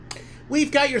We've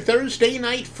got your Thursday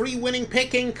night free winning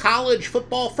pick in college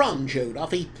football from Joe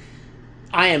Duffy.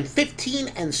 I am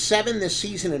 15-7 this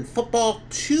season in football,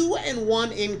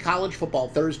 2-1 in college football.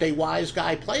 Thursday wise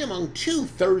guy play among 2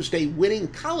 Thursday winning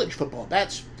college football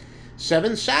bets.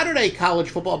 7 Saturday college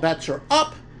football bets are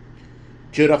up.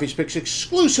 Joe Duffy's picks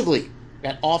exclusively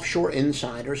at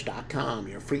offshoreinsiders.com.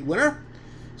 Your free winner,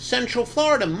 Central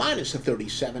Florida minus the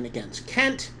 37 against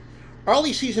Kent.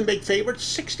 Early season big favorites,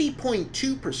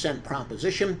 60.2%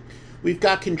 proposition. We've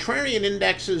got contrarian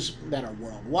indexes that are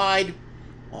worldwide,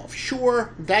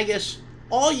 offshore, Vegas,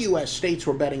 all U.S. states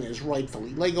where betting is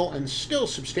rightfully legal, and still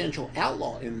substantial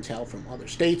outlaw intel from other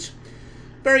states.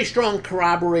 Very strong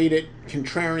corroborated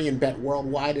contrarian bet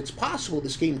worldwide. It's possible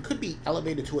this game could be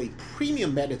elevated to a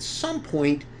premium bet at some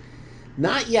point.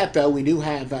 Not yet, though. We do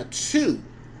have two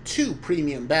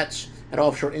premium bets at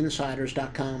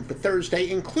offshoreinsiders.com for Thursday,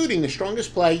 including the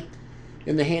strongest play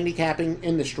in the handicapping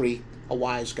industry, a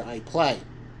wise guy play.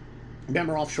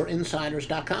 Remember,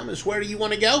 offshoreinsiders.com is where you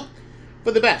want to go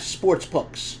for the best sports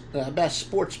books,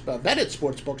 vetted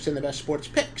sports books, and the best sports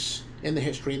picks in the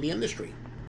history of the industry.